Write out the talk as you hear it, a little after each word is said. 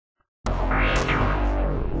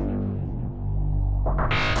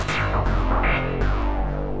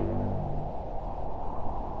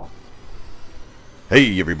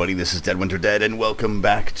Hey everybody, this is Dead Winter Dead, and welcome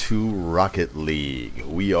back to Rocket League.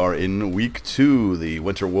 We are in Week 2, the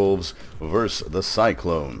Winter Wolves versus the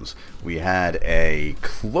Cyclones. We had a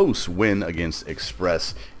close win against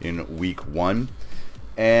Express in Week 1,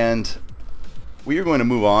 and we are going to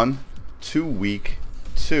move on to Week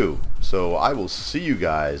 2. So I will see you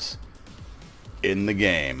guys in the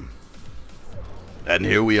game. And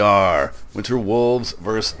here we are, Winter Wolves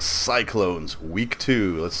versus Cyclones, Week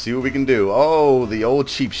 2. Let's see what we can do. Oh, the old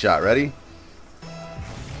cheap shot. Ready?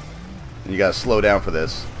 And you gotta slow down for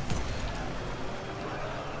this.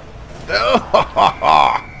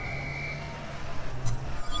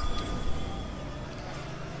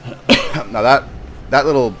 Now that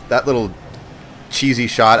little cheesy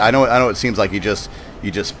shot. I know it seems like you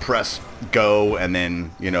just press go and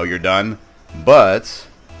then you're done, but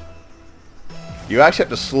you actually have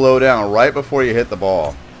to slow down right before you hit the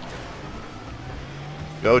ball.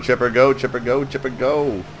 Go, Chipper, go, Chipper, go, Chipper,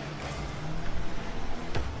 go.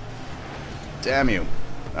 Damn you.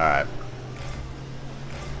 Alright.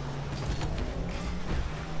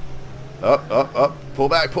 Up, up, up. Pull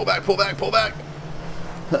back, pull back, pull back, pull back.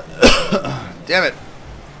 Damn it.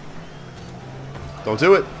 Don't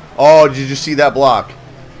do it. Oh, did you see that block?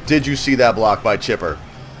 Did you see that block by Chipper?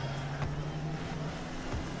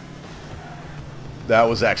 That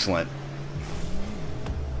was excellent.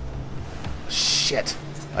 Shit.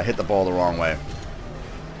 I hit the ball the wrong way.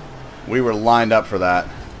 We were lined up for that.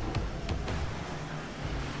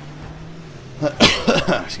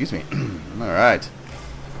 Excuse me. Alright.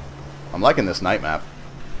 I'm liking this night map.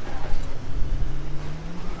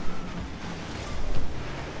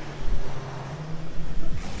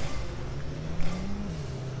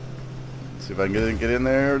 Let's see if I can get in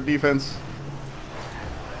there, defense.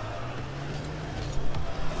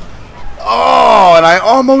 Oh, and I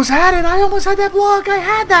almost had it. I almost had that block. I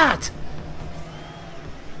had that.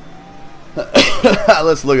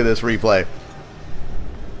 Let's look at this replay.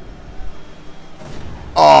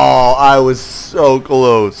 Oh, I was so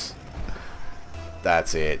close.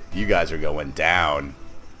 That's it. You guys are going down.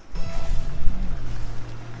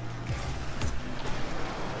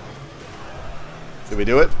 Did we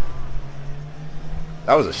do it?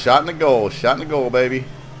 That was a shot in the goal. Shot in the goal, baby.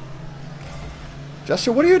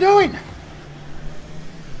 Jester, what are you doing?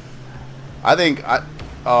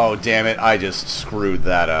 Oh, damn it. I just screwed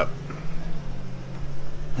that up.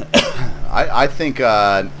 I think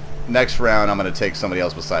next round I'm going to take somebody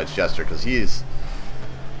else besides Jester, because he's...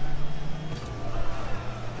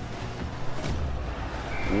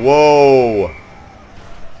 Whoa.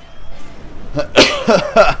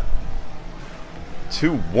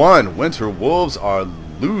 2-1. Winter Wolves are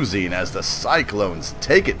losing as the Cyclones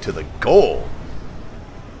take it to the goal.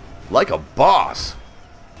 Like a boss.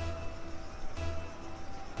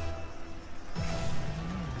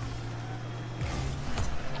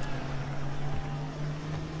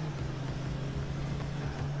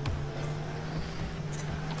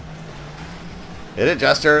 Hit it,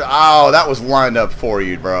 Jester. Oh, that was lined up for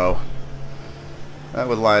you, bro. That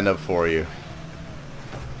was lined up for you.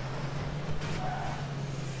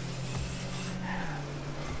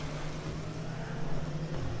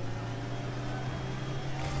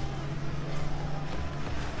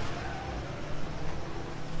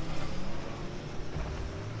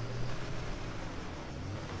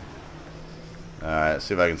 Alright, let's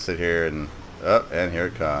see if I can sit here and... Oh, and here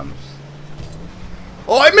it comes.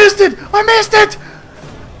 Oh, I missed it! I missed it!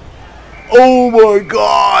 Oh my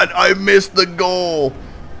god! I missed the goal!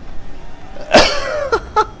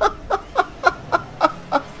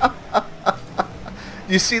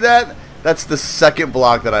 You see that? That's the second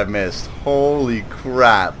block that I missed. Holy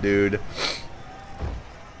crap, dude.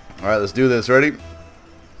 Alright, let's do this. Ready?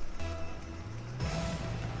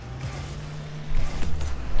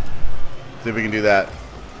 See if we can do that.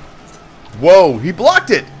 Whoa, he blocked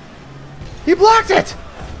it! He blocked it!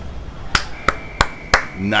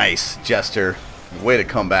 Nice, Jester. Way to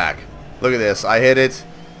come back. Look at this. I hit it.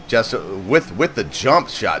 Jester with the jump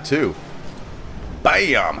shot too.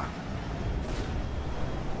 Bam!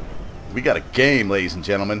 We got a game, ladies and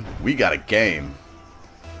gentlemen. We got a game.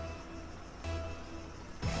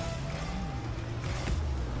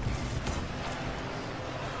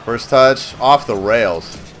 First touch off the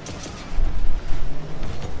rails.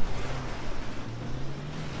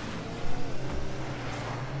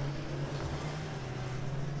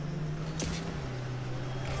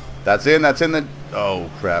 That's in the... Oh,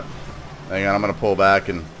 crap. Hang on, I'm going to pull back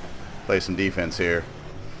and play some defense here.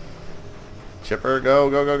 Chipper,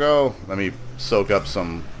 go, go, go, go. Let me soak up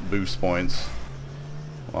some boost points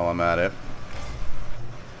while I'm at it.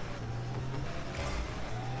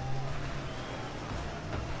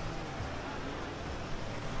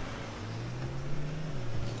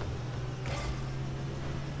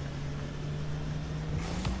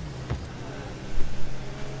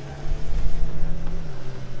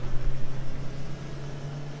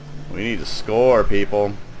 to score,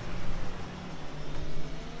 people.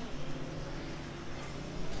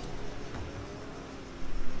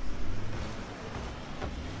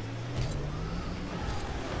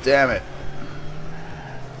 Damn it.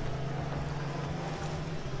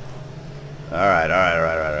 Alright.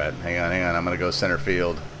 Hang on. I'm going to go center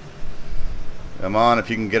field. Come on, if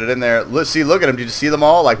you can get it in there. Let's see, look at him. Did you see them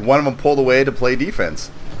all? Like, one of them pulled away to play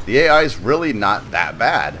defense. The AI is really not that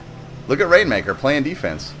bad. Look at Rainmaker playing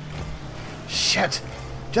defense. Shit.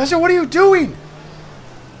 Jester, what are you doing?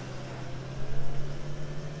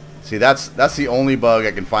 See, that's the only bug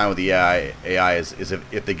I can find with the AI is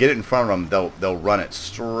if they get it in front of them, they'll run it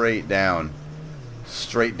straight down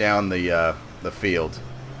the field.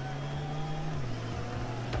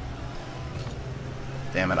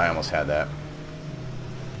 Damn it, I almost had that.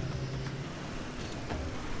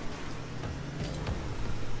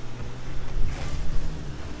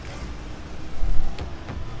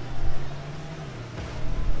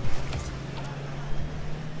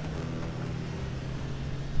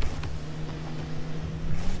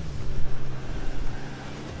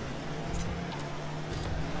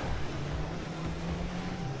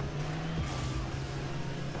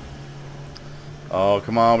 Oh,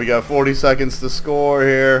 come on. We got 40 seconds to score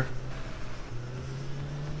here.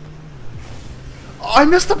 Oh, I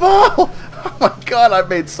missed the ball. Oh, my God. I've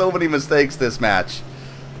made so many mistakes this match.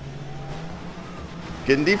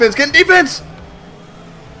 Getting defense. Getting defense.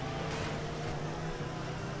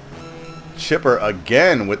 Chipper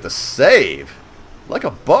again with the save. Like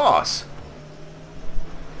a boss.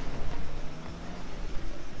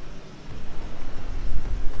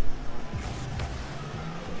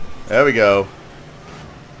 There we go.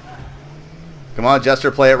 Come on,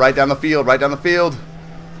 Jester, play it right down the field, right down the field.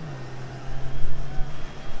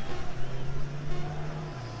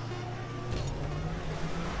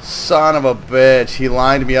 Son of a bitch, he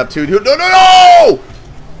lined me up too. No, no, no!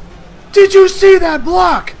 Did you see that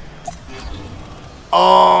block?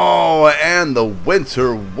 Oh, and the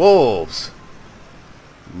Winter Wolves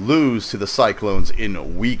lose to the Cyclones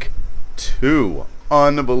in week 2.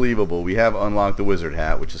 Unbelievable. We have unlocked the wizard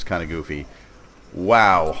hat, which is kind of goofy.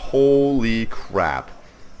 Wow, holy crap.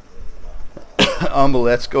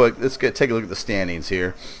 Let's take a look at the standings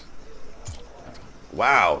here.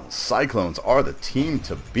 Wow, Cyclones are the team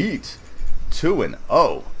to beat.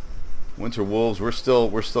 2-0. Winter Wolves, we're still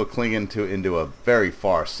clinging into a very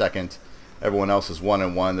far second. Everyone else is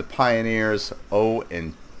 1-1. The Pioneers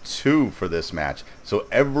 0-2 for this match. So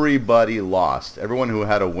everybody lost. Everyone who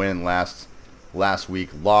had a win last week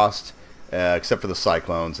lost. Except for the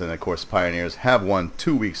Cyclones, and of course Pioneers have won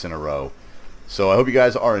 2 weeks in a row. So I hope you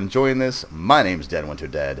guys are enjoying this. My name's Dead Winter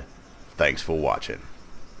Dead. Thanks for watching.